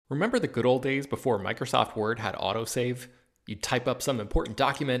Remember the good old days before Microsoft Word had autosave? You'd type up some important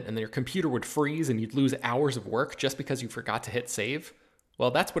document and then your computer would freeze and you'd lose hours of work just because you forgot to hit save?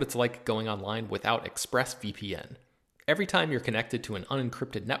 Well, that's what it's like going online without ExpressVPN. Every time you're connected to an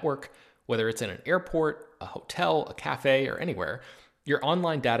unencrypted network, whether it's in an airport, a hotel, a cafe, or anywhere, your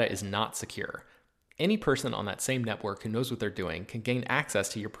online data is not secure. Any person on that same network who knows what they're doing can gain access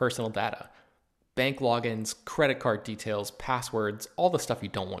to your personal data. Bank logins, credit card details, passwords, all the stuff you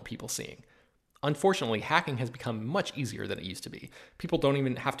don't want people seeing. Unfortunately, hacking has become much easier than it used to be. People don't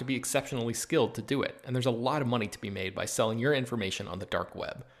even have to be exceptionally skilled to do it, and there's a lot of money to be made by selling your information on the dark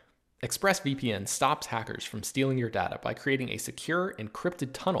web. ExpressVPN stops hackers from stealing your data by creating a secure, encrypted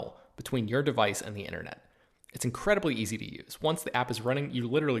tunnel between your device and the internet. It's incredibly easy to use. Once the app is running, you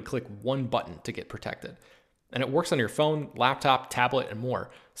literally click one button to get protected. And it works on your phone, laptop, tablet, and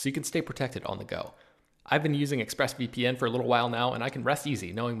more, so you can stay protected on the go. I've been using ExpressVPN for a little while now, and I can rest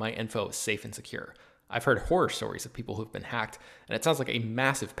easy knowing my info is safe and secure. I've heard horror stories of people who've been hacked, and it sounds like a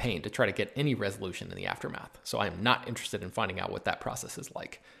massive pain to try to get any resolution in the aftermath, so I am not interested in finding out what that process is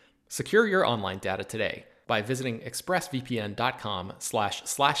like. Secure your online data today by visiting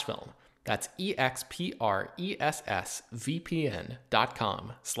expressvpn.com/film. That's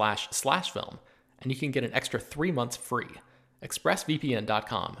expressvpn.com//film, and you can get an extra 3 months free.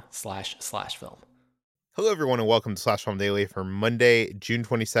 expressvpn.com//film. Hello, everyone, and welcome to Slash Film Daily for Monday, June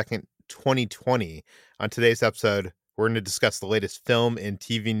 22nd, 2020. On today's episode, we're going to discuss the latest film and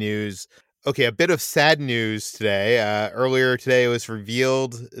TV news. Okay, a bit of sad news today. Earlier today, it was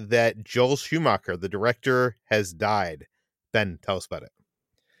revealed that Joel Schumacher, the director, has died. Ben, tell us about it.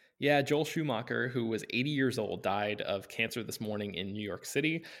 Yeah, Joel Schumacher, who was 80 years old, died of cancer this morning in New York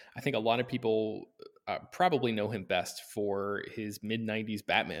City. I think a lot of people probably know him best for his mid-90s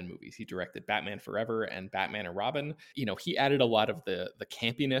Batman movies. He directed Batman Forever and Batman and Robin. You know, he added a lot of the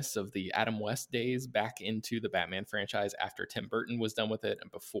campiness of the Adam West days back into the Batman franchise after Tim Burton was done with it and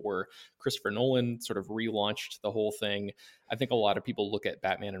before Christopher Nolan sort of relaunched the whole thing. I think a lot of people look at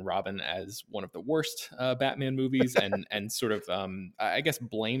Batman and Robin as one of the worst Batman movies and sort of, I guess,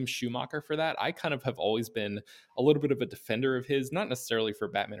 blame Schumacher for that. I kind of have always been a little bit of a defender of his, not necessarily for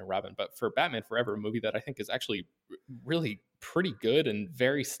Batman and Robin, but for Batman Forever, a movie that I think is actually really pretty good and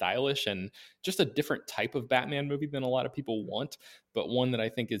very stylish and just a different type of Batman movie than a lot of people want, but one that I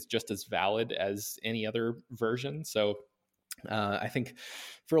think is just as valid as any other version. So I think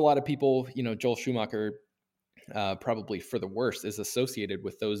for a lot of people, you know, Joel Schumacher probably for the worst is associated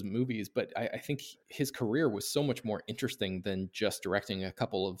with those movies. But I think his career was so much more interesting than just directing a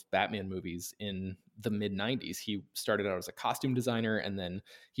couple of Batman movies in the mid 90s. He started out as a costume designer and then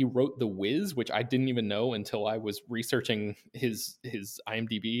he wrote The Wiz, which I didn't even know until I was researching his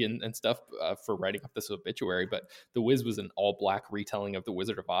IMDb and stuff for writing up this obituary. But The Wiz was an all black retelling of The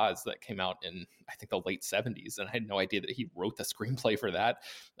Wizard of Oz that came out in, I think, the late 70s. And I had no idea that he wrote the screenplay for that.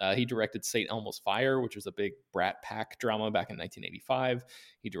 He directed St. Elmo's Fire, which was a big Brat Pack drama back in 1985.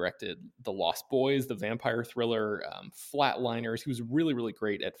 He directed The Lost Boys, the vampire thriller, Flatliners. He was really, really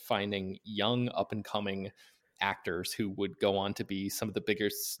great at finding young, up-and-coming actors who would go on to be some of the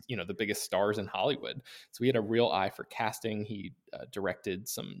biggest, the biggest stars in Hollywood. So he had a real eye for casting. He directed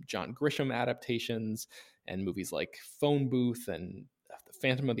some John Grisham adaptations and movies like Phone Booth and The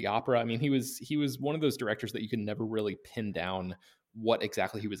Phantom of the Opera. I mean, he was one of those directors that you can never really pin down what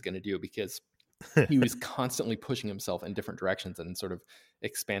exactly he was going to do because he was constantly pushing himself in different directions and sort of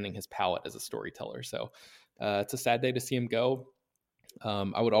expanding his palette as a storyteller. So it's a sad day to see him go.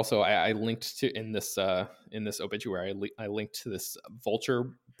 I would also, I linked to in this obituary, I linked to this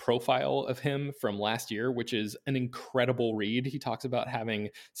Vulture profile of him from last year, which is an incredible read. He talks about having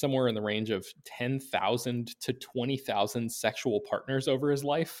somewhere in the range of 10,000 to 20,000 sexual partners over his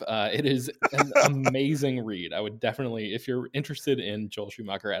life. It is an amazing read. I would definitely, if you're interested in Joel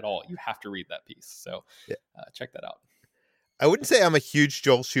Schumacher at all, you have to read that piece. So check that out. I wouldn't say I'm a huge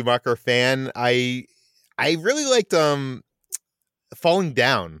Joel Schumacher fan. I really liked Falling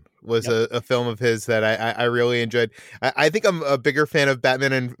Down was a film of his that I really enjoyed. I think I'm a bigger fan of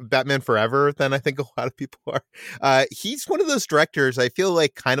Batman and Batman Forever than I think a lot of people are. He's one of those directors, I feel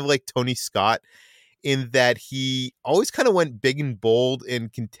like, kind of like Tony Scott, in that he always kind of went big and bold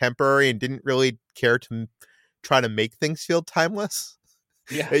and contemporary and didn't really care to try to make things feel timeless.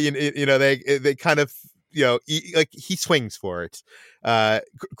 Yeah. They kind of, like he swings for it.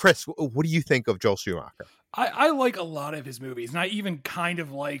 Chris, what do you think of Joel Schumacher? I like a lot of his movies, and I even kind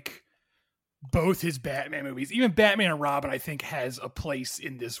of like both his Batman movies. Even Batman and Robin, I think, has a place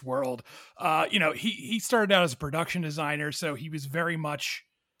in this world. He started out as a production designer, so he was very much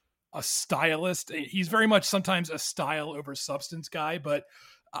a stylist. He's very much sometimes a style over substance guy, but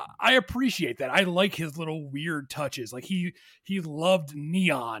I appreciate that. I like his little weird touches. Like he loved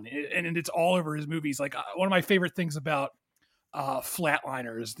neon, and it's all over his movies. Like one of my favorite things about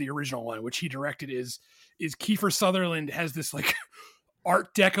Flatliners, the original one, which he directed, is Kiefer Sutherland has this like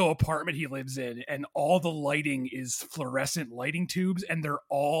Art Deco apartment he lives in, and all the lighting is fluorescent lighting tubes, and they're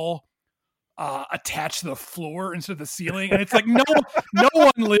all attached to the floor instead of the ceiling. And it's like no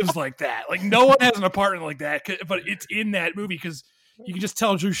one lives like that. Like no one has an apartment like that. But it's in that movie because you can just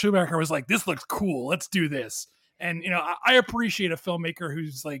tell Joel Schumacher was like, "This looks cool. Let's do this." And I appreciate a filmmaker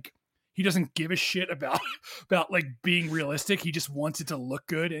who's like, he doesn't give a shit about like being realistic. He just wants it to look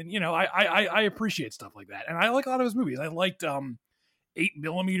good. And I appreciate stuff like that. And I like a lot of his movies. I liked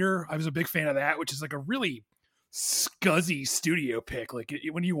 8mm. I was a big fan of that, which is like a really scuzzy studio pick. Like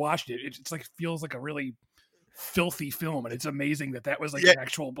when you watched it, it's like feels like a really filthy film, and it's amazing that was like an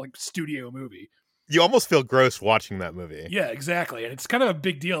actual like studio movie. You almost feel gross watching that movie. Yeah, exactly. And it's kind of a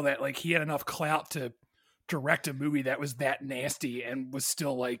big deal that like he had enough clout to direct a movie that was that nasty and was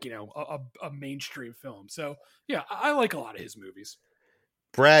still like a mainstream film. So yeah, I like a lot of his movies.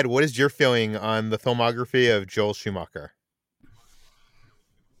 Brad, what is your feeling on the filmography of Joel Schumacher?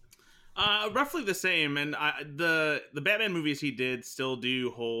 Roughly the same, and the Batman movies he did still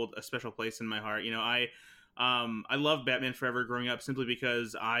do hold a special place in my heart. I loved Batman Forever growing up simply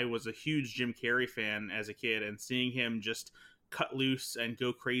because I was a huge Jim Carrey fan as a kid, and seeing him just cut loose and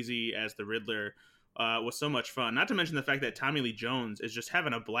go crazy as the Riddler was so much fun. Not to mention the fact that Tommy Lee Jones is just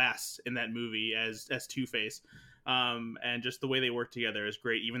having a blast in that movie as Two-Face, and just the way they work together is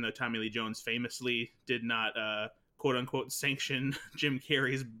great. Even though Tommy Lee Jones famously did not quote unquote sanction Jim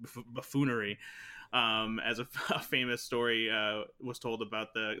Carrey's buffoonery, as a famous story was told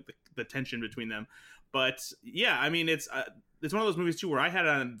about the tension between them. But yeah, I mean, it's one of those movies too where I had it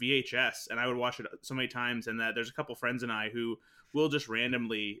on VHS and I would watch it so many times, and that there's a couple friends and I who will just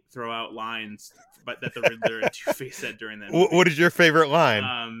randomly throw out lines, but that the Riddler and Two-Face said during that movie. What is your favorite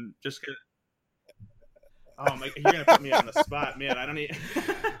line? Just cause, you're gonna put me on the spot, man. I don't need.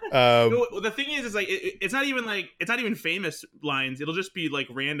 The thing is like it's not even famous lines. It'll just be like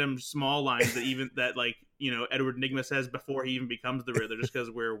random small lines that Edward Nygma says before he even becomes the Riddler, just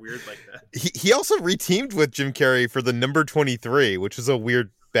because we're weird like that. He also reteamed with Jim Carrey for the Number 23, which is a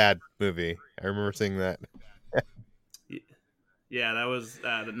weird bad movie. I remember seeing that. Yeah, that was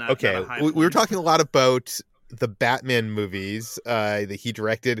not okay. Not a high we were talking a lot about the Batman movies that he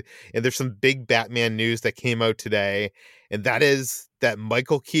directed, and there's some big Batman news that came out today, and that is that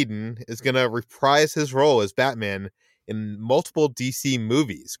Michael Keaton is going to reprise his role as Batman in multiple DC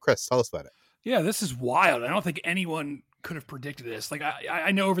movies. Chris, tell us about it. Yeah, this is wild. I don't think anyone could have predicted this. Like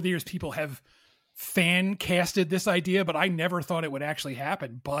I know over the years people have fan casted this idea, but I never thought it would actually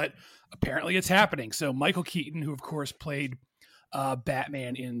happen. But apparently it's happening. So Michael Keaton, who of course played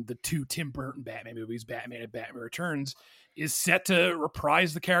Batman in the two Tim Burton Batman movies, Batman and Batman Returns, is set to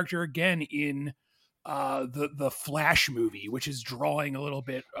reprise the character again in the Flash movie, which is drawing a little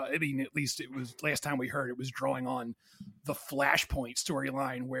bit. I mean, at least it was last time we heard it was drawing on the Flashpoint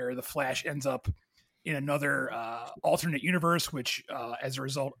storyline, where the Flash ends up in another alternate universe, which as a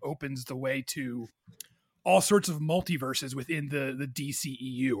result opens the way to all sorts of multiverses within the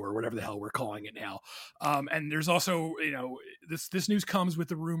DCEU, or whatever the hell we're calling it now. And there's also, this news comes with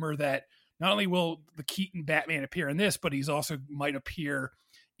the rumor that not only will the Keaton Batman appear in this, but he's also might appear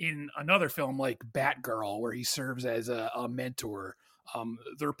in another film like Batgirl, where he serves as a mentor.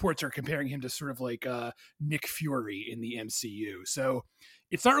 The reports are comparing him to sort of like Nick Fury in the MCU. So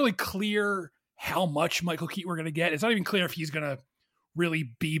it's not really clear how much Michael Keaton we're going to get. It's not even clear if he's going to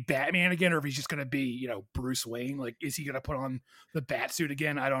really be Batman again, or if he's just going to be, Bruce Wayne. Like, is he going to put on the bat suit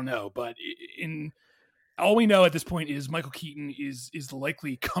again? I don't know. But in all we know at this point is Michael Keaton is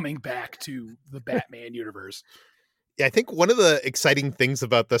likely coming back to the Batman universe. Yeah, I think one of the exciting things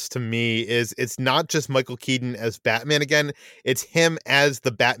about this to me is it's not just Michael Keaton as Batman again, it's him as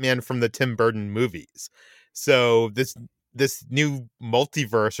the Batman from the Tim Burton movies. So this new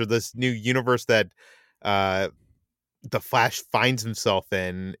multiverse, or this new universe that the Flash finds himself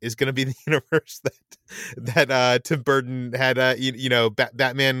in, is going to be the universe that Tim Burton had.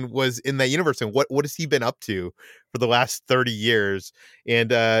 Batman was in that universe, and what has he been up to for the last 30 years?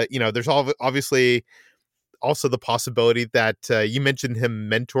 And there's obviously also the possibility that you mentioned him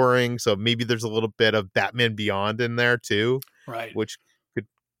mentoring, so maybe there's a little bit of Batman Beyond in there too, right? Which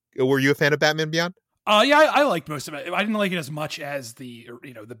were you a fan of Batman Beyond? Yeah, I liked most of it. I didn't like it as much as the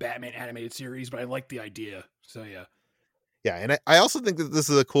Batman animated series, but I liked the idea. So yeah. Yeah, and I also think that this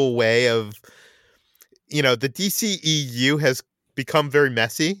is a cool way of, the DCEU has become very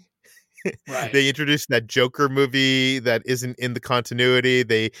messy, Right. They introduced that Joker movie that isn't in the continuity.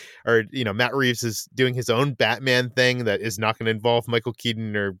 They are, Matt Reeves is doing his own Batman thing that is not going to involve Michael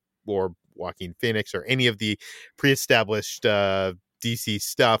Keaton or Joaquin Phoenix or any of the pre-established DC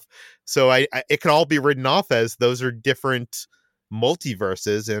stuff. So it can all be written off as those are different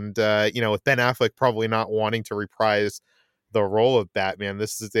multiverses. And with Ben Affleck probably not wanting to reprise the role of Batman,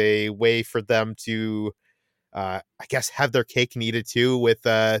 this is a way for them to I guess have their cake and eat it too. With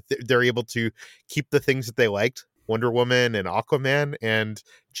they're able to keep the things that they liked, Wonder Woman and Aquaman, and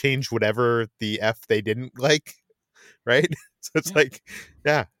change whatever the F they didn't like, right? So it's like,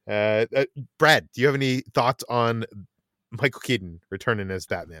 yeah. Brad, do you have any thoughts on Michael Keaton returning as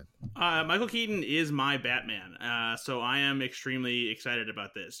Batman? Michael Keaton is my Batman, so I am extremely excited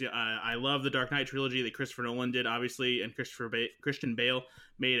about this. I love the Dark Knight trilogy that Christopher Nolan did, obviously, and Christian Bale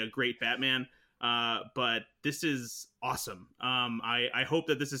made a great Batman. But this is awesome. I hope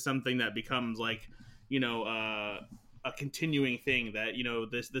that this is something that becomes like, a continuing thing, that,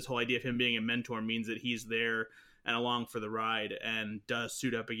 this whole idea of him being a mentor means that he's there and along for the ride and does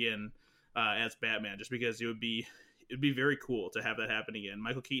suit up again as Batman, just because it'd be very cool to have that happen again.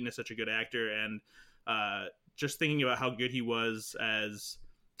 Michael Keaton is such a good actor, and just thinking about how good he was as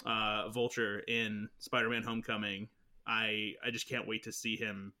Vulture in Spider-Man Homecoming, I just can't wait to see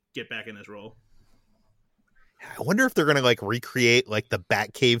him get back in this role. I wonder if they're going to recreate the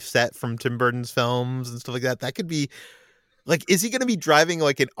Batcave set from Tim Burton's films and stuff like that. That could be is he going to be driving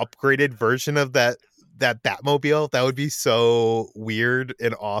an upgraded version of that Batmobile? That would be so weird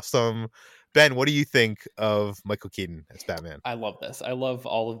and awesome. Ben, what do you think of Michael Keaton as Batman? I love this. I love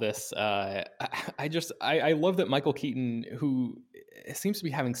all of this. I love that Michael Keaton, who seems to be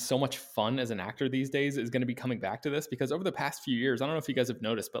having so much fun as an actor these days, is going to be coming back to this, because over the past few years, I don't know if you guys have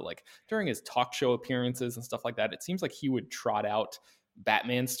noticed, but during his talk show appearances and stuff like that, it seems like he would trot out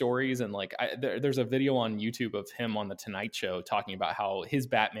Batman stories. And there's a video on YouTube of him on the Tonight Show talking about how his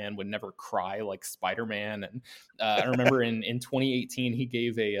Batman would never cry like Spider-Man. And I remember in 2018, he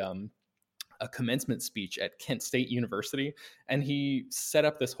gave a commencement speech at Kent State University, and he set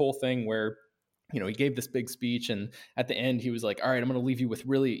up this whole thing where he gave this big speech, and at the end he was like, all right, I'm going to leave you with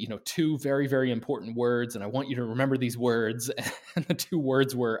really, two very, very important words, and I want you to remember these words. And the two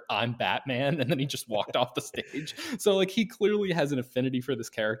words were, I'm Batman. And then he just walked off the stage. So he clearly has an affinity for this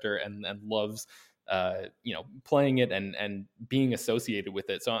character and loves playing it and being associated with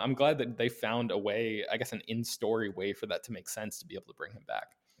it. So I'm glad that they found a way, I guess an in-story way for that to make sense, to be able to bring him back.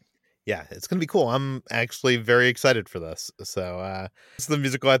 Yeah, it's going to be cool. I'm actually very excited for this. So this is the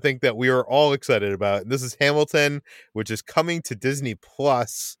musical I think that we are all excited about. This is Hamilton, which is coming to Disney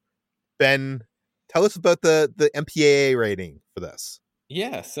Plus. Ben, tell us about the MPAA rating for this.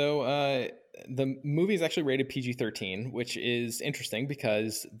 Yeah, so the movie is actually rated PG-13, which is interesting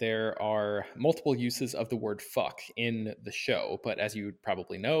because there are multiple uses of the word fuck in the show. But as you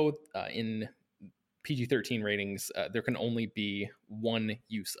probably know, in PG-13 ratings, there can only be one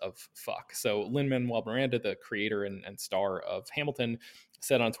use of fuck. So Lin-Manuel Miranda, the creator and star of Hamilton,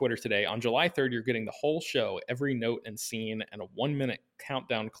 said on Twitter today, on July 3rd, you're getting the whole show, every note and scene, and a 1-minute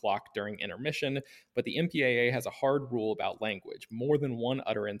countdown clock during intermission. But the MPAA has a hard rule about language. More than one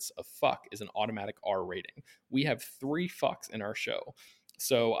utterance of fuck is an automatic R rating. We have 3 fucks in our show.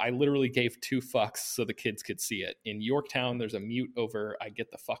 So I literally gave 2 fucks so the kids could see it. In Yorktown, there's a mute over I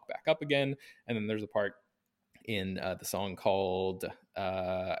get the fuck back up again. And then there's a part in the song called,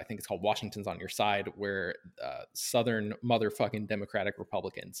 I think it's called Washington's on Your Side, where Southern motherfucking Democratic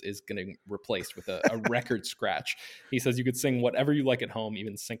Republicans is going to replaced with a record scratch. He says you could sing whatever you like at home,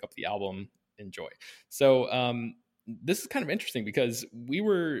 even sync up the album, enjoy. So this is kind of interesting because we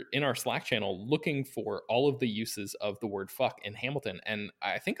were in our Slack channel looking for all of the uses of the word fuck in Hamilton, and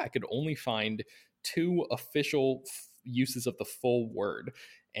I think I could only find 2 official uses of the full word.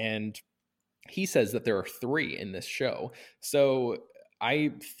 And he says that there are 3 in this show. So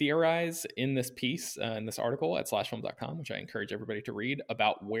I theorize in this piece, in this article at slashfilm.com, which I encourage everybody to read,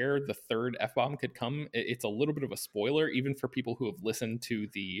 about where the third F-bomb could come. It's a little bit of a spoiler, even for people who have listened to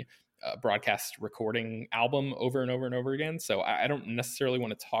the broadcast recording album over and over and over again. So I don't necessarily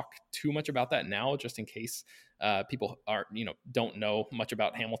want to talk too much about that now, just in case people are, don't know much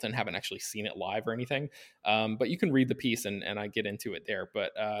about Hamilton, haven't actually seen it live or anything. But you can read the piece and I get into it there.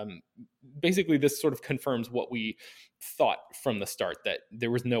 But basically this sort of confirms what we thought from the start, that there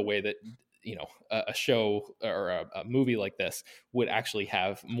was no way that a show or a movie like this would actually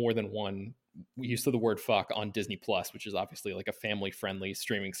have more than one use of the word fuck on Disney Plus, which is obviously like a family friendly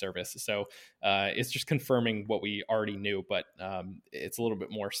streaming service. So it's just confirming what we already knew, but it's a little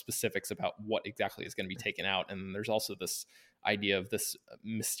bit more specifics about what exactly is going to be taken out. And there's also this idea of this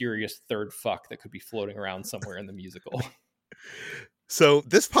mysterious third fuck that could be floating around somewhere in the musical. So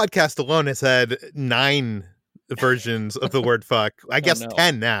this podcast alone has had 9 versions of the word fuck. I guess no.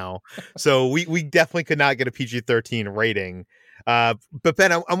 10 now. So we definitely could not get a PG-13 rating. But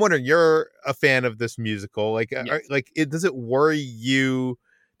Ben, I'm wondering, you're a fan of this musical. Like, Yes. does it worry you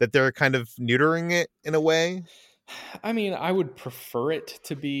that they're kind of neutering it in a way? I mean, I would prefer it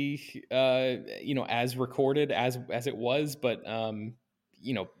to be, as recorded as it was, but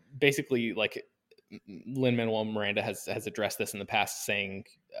basically, like Lin-Manuel Miranda has addressed this in the past, saying,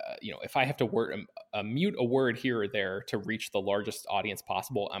 if I have to mute a word here or there to reach the largest audience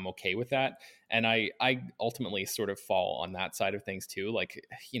possible, I'm okay with that. And I ultimately sort of fall on that side of things too. Like,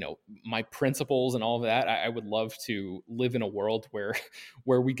 my principles and all of that, I would love to live in a world where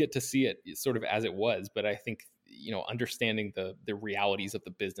we get to see it sort of as it was. But I think, understanding the realities of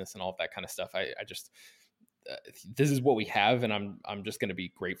the business and all of that kind of stuff, I just, this is what we have, and I'm just going to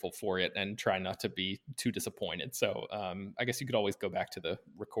be grateful for it and try not to be too disappointed. So I guess you could always go back to the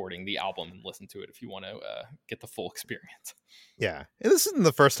recording, the album, and listen to it if you want to get the full experience. Yeah, and this isn't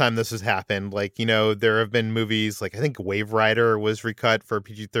the first time this has happened. Like, there have been movies like, I think Wave Rider was recut for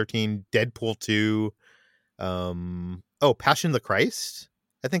PG-13, Deadpool 2, Passion of the Christ,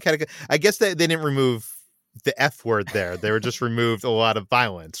 I think I guess they didn't remove the F word there. They were just removed a lot of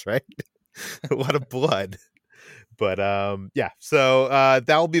violence, right? A lot of blood. But so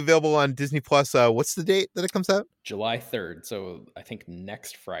that will be available on Disney Plus. What's the date that it comes out? July 3rd. So I think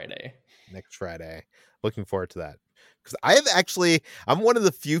next Friday. Looking forward to that. Because I'm one of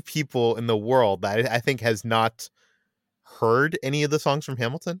the few people in the world that I think has not heard any of the songs from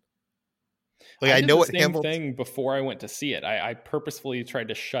Hamilton. Like, I know what Hamilton thing before I went to see it. I purposefully tried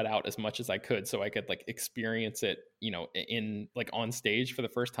to shut out as much as I could so I could like experience it, in like on stage for the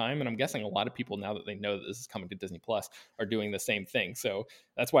first time. And I'm guessing a lot of people, now that they know that this is coming to Disney Plus, are doing the same thing. So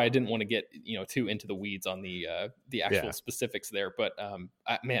that's why I didn't want to get, too into the weeds on the actual specifics there. But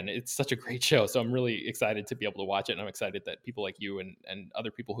man, it's such a great show. So I'm really excited to be able to watch it. And I'm excited that people like you and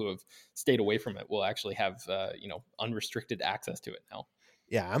other people who have stayed away from it will actually have, unrestricted access to it now.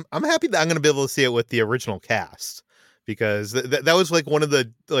 Yeah, I'm happy that I'm going to be able to see it with the original cast, because that was like one of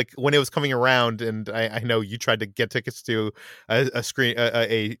the, like, when it was coming around, and I know you tried to get tickets to a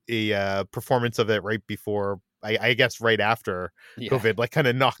performance of it right before, I guess right after COVID, like, kind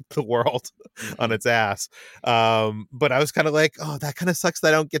of knocked the world on its ass. But I was kind of like, oh, that kind of sucks that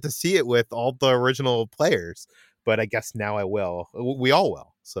I don't get to see it with all the original players. But I guess now I will. We all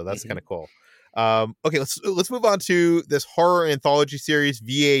will. So that's kind of cool. Okay, let's move on to this horror anthology series,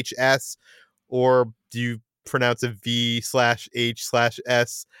 VHS, or do you pronounce it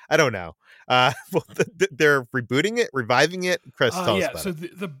V/H/S? I don't know. They're rebooting it, reviving it. Chris, tell us about so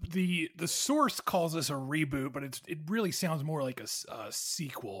it. The source calls this a reboot, but it really sounds more like a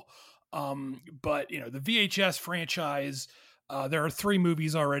sequel. But the VHS franchise, there are 3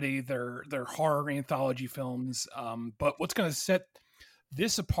 movies already. They're horror anthology films. But what's going to set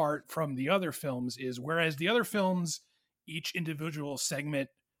this apart from the other films is, whereas the other films, each individual segment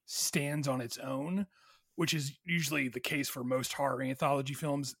stands on its own, which is usually the case for most horror anthology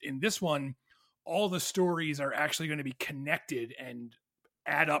films, in this one, all the stories are actually going to be connected and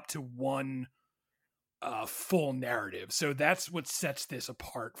add up to one full narrative. So that's what sets this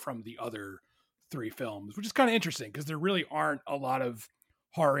apart from the other 3 films, which is kind of interesting, because there really aren't a lot of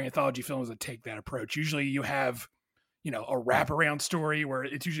horror anthology films that take that approach. Usually you have a wraparound story where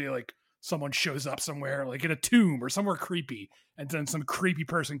it's usually like someone shows up somewhere, like in a tomb or somewhere creepy, and then some creepy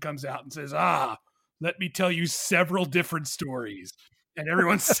person comes out and says, let me tell you several different stories. And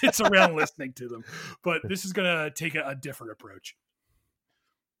everyone sits around listening to them. But this is going to take a different approach.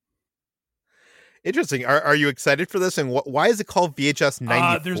 Interesting. Are you excited for this? And why is it called VHS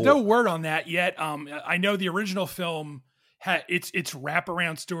 94? There's no word on that yet. I know the original film had its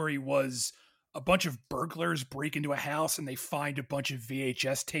wraparound story was a bunch of burglars break into a house and they find a bunch of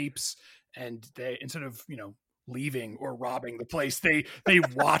VHS tapes, and they, instead of, leaving or robbing the place, they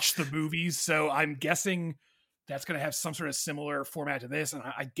watch the movies. So I'm guessing that's going to have some sort of similar format to this. And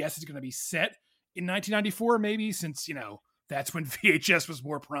I guess it's going to be set in 1994, maybe, since, that's when VHS was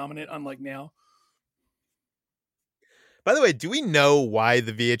more prominent, unlike now. By the way, do we know why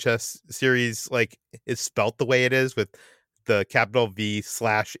the VHS series, like, is spelt the way it is, with the capital V/H/S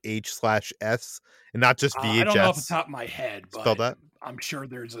and not just VHS? I don't know off the top of my head, but spell that? I'm sure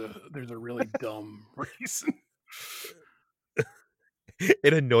there's a really dumb reason.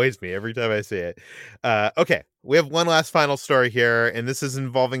 It annoys me every time I see it. Okay, we have one last final story here, and this is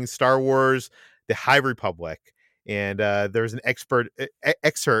involving Star Wars: The High Republic. and there's an excerpt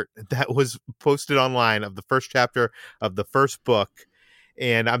that was posted online of the first chapter of the first book.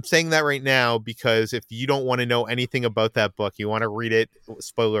 And I'm saying that right now because if you don't want to know anything about that book, you want to read it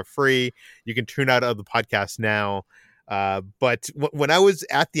spoiler free, you can tune out of the podcast now. But when I was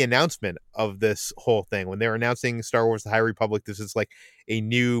at the announcement of this whole thing, when they were announcing Star Wars: The High Republic, this is like a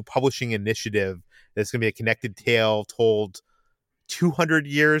new publishing initiative that's going to be a connected tale told 200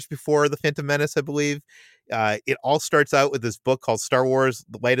 years before The Phantom Menace, I believe. It all starts out with this book called Star Wars: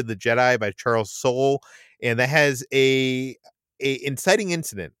 The Light of the Jedi by Charles Soule, and that has a inciting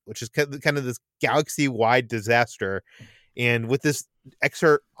incident, which is kind of this galaxy-wide disaster. And with this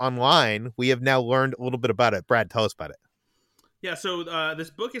excerpt online, we have now learned a little bit about it. Brad, tell us about it. Yeah, so this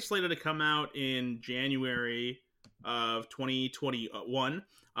book is slated to come out in January of 2021. It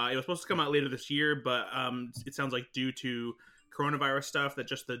was supposed to come out later this year, but it sounds like due to coronavirus stuff that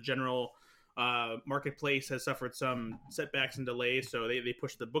just the general marketplace has suffered some setbacks and delays, so they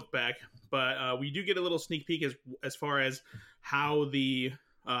pushed the book back. But we do get a little sneak peek as far as how the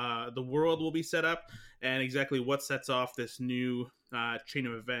world will be set up and exactly what sets off this new chain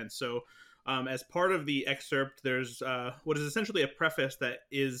of events. So as part of the excerpt, there's what is essentially a preface that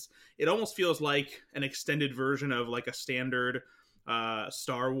is, it almost feels like an extended version of like a standard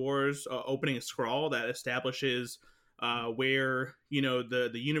Star Wars opening scroll that establishes where, you know,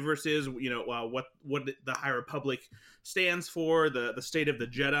 the universe is, you know, what the High Republic stands for, the state of the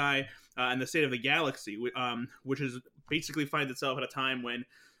Jedi, and the state of the galaxy, which is basically finds itself at a time when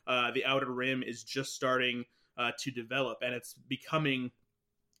the Outer Rim is just starting to develop, and it's becoming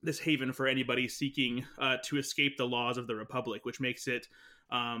this haven for anybody seeking to escape the laws of the Republic, which makes it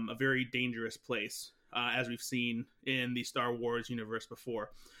a very dangerous place, as we've seen in the Star Wars universe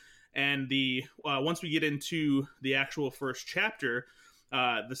before. And the once we get into the actual first chapter,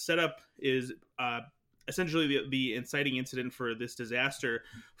 the setup is essentially the inciting incident for this disaster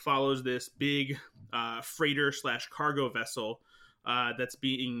follows this big freighter / cargo vessel that's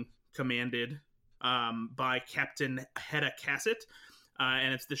being commanded by Captain Hedda Cassett.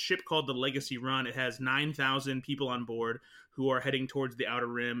 And it's the ship called the Legacy Run. It has 9,000 people on board who are heading towards the Outer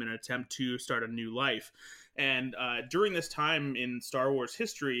Rim in an attempt to start a new life. And during this time in Star Wars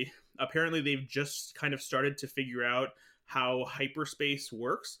history, apparently they've just kind of started to figure out how hyperspace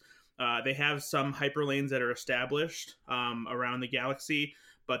works. They have some hyperlanes that are established around the galaxy,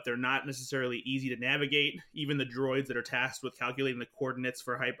 but they're not necessarily easy to navigate. Even the droids that are tasked with calculating the coordinates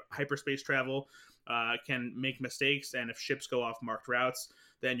for hyperspace travel can make mistakes, and if ships go off marked routes,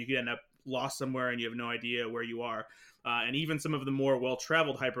 then you can end up lost somewhere and you have no idea where you are. And even some of the more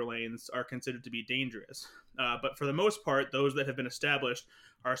well-traveled hyperlanes are considered to be dangerous. But for the most part, those that have been established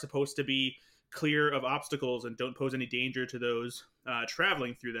are supposed to be clear of obstacles and don't pose any danger to those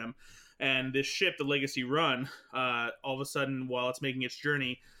traveling through them. And this ship, the Legacy Run, all of a sudden, while it's making its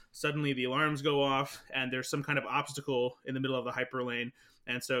journey, suddenly the alarms go off and there's some kind of obstacle in the middle of the hyperlane.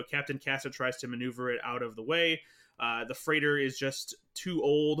 And so Captain Cassett tries to maneuver it out of the way. The freighter is just too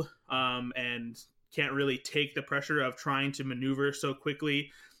old and can't really take the pressure of trying to maneuver so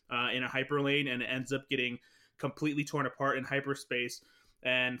quickly in a hyperlane, and it ends up getting completely torn apart in hyperspace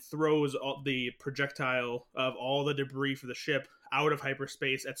and throws the projectile of all the debris for the ship out of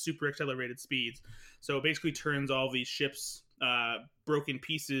hyperspace at super accelerated speeds. So it basically turns all these ships' broken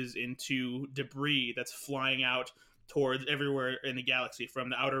pieces into debris that's flying out towards everywhere in the galaxy, from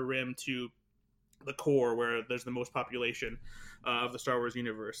the Outer Rim to the core where there's the most population of the Star Wars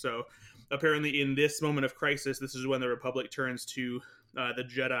universe. So apparently in this moment of crisis, this is when the Republic turns to the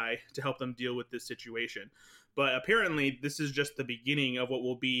Jedi to help them deal with this situation. But apparently this is just the beginning of what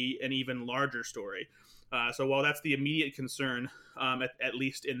will be an even larger story. So while that's the immediate concern, at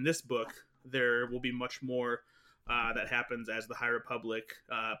least in this book, there will be much more that happens as the High Republic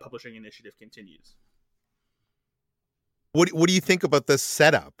publishing initiative continues. What do you think about this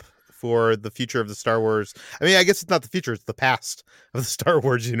setup for the future of the Star Wars? I mean, I guess it's not the future; it's the past of the Star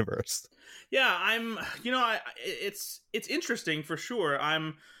Wars universe. Yeah, it's interesting for sure.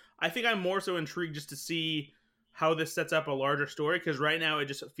 I think I'm more so intrigued just to see how this sets up a larger story, because right now it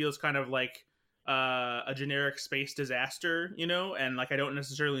just feels kind of like a generic space disaster, you know, and like I don't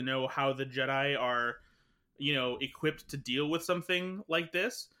necessarily know how the Jedi are, you know, equipped to deal with something like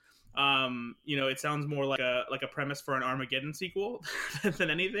this. You know, it sounds more like a premise for an Armageddon sequel than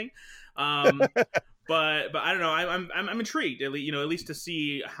anything. But I don't know. I'm intrigued, at least to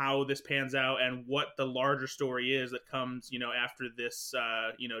see how this pans out and what the larger story is that comes, you know, after this,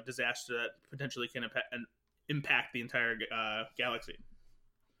 disaster that potentially can impact the entire galaxy.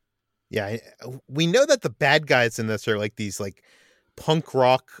 Yeah, we know that the bad guys in this are like these like punk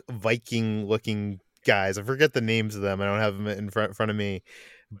rock Viking looking guys. I forget the names of them. I don't have them in front of me,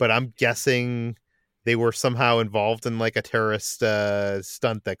 but I'm guessing they were somehow involved in like a terrorist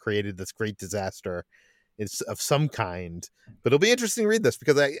stunt that created this great disaster. It's of some kind, but it'll be interesting to read this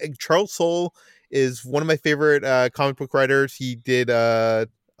because Charles Soule is one of my favorite comic book writers. He did a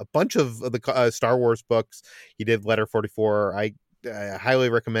bunch of the Star Wars books. He did Letter 44. I highly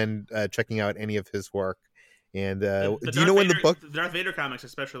recommend checking out any of his work. And do you know when the book? The Darth Vader comics,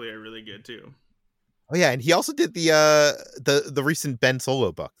 especially, are really good too. Oh yeah, and he also did the recent Ben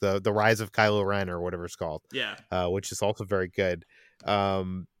Solo book, the Rise of Kylo Ren or whatever it's called. Yeah, which is also very good.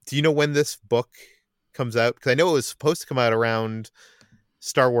 Do you know when this book comes out? Because I know it was supposed to come out around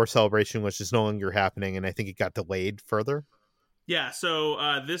Star Wars Celebration, which is no longer happening, and I think it got delayed further. Yeah,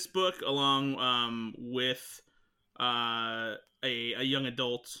 so this book, along with a young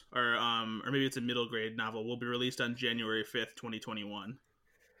adult or maybe it's a middle grade novel, will be released on January 5th, 2021.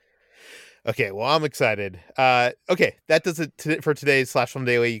 Okay, well, I'm excited. Okay, that does it for today's Slash Film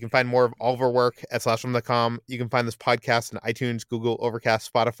Daily. You can find more of all of our work at slashfilm.com. You can find this podcast on iTunes, Google,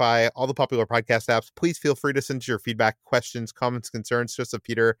 Overcast, Spotify, all the popular podcast apps. Please feel free to send your feedback, questions, comments, concerns to us at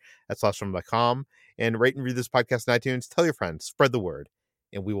Peter at slashfilm.com. And rate and read this podcast on iTunes. Tell your friends, spread the word,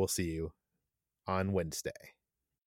 and we will see you on Wednesday.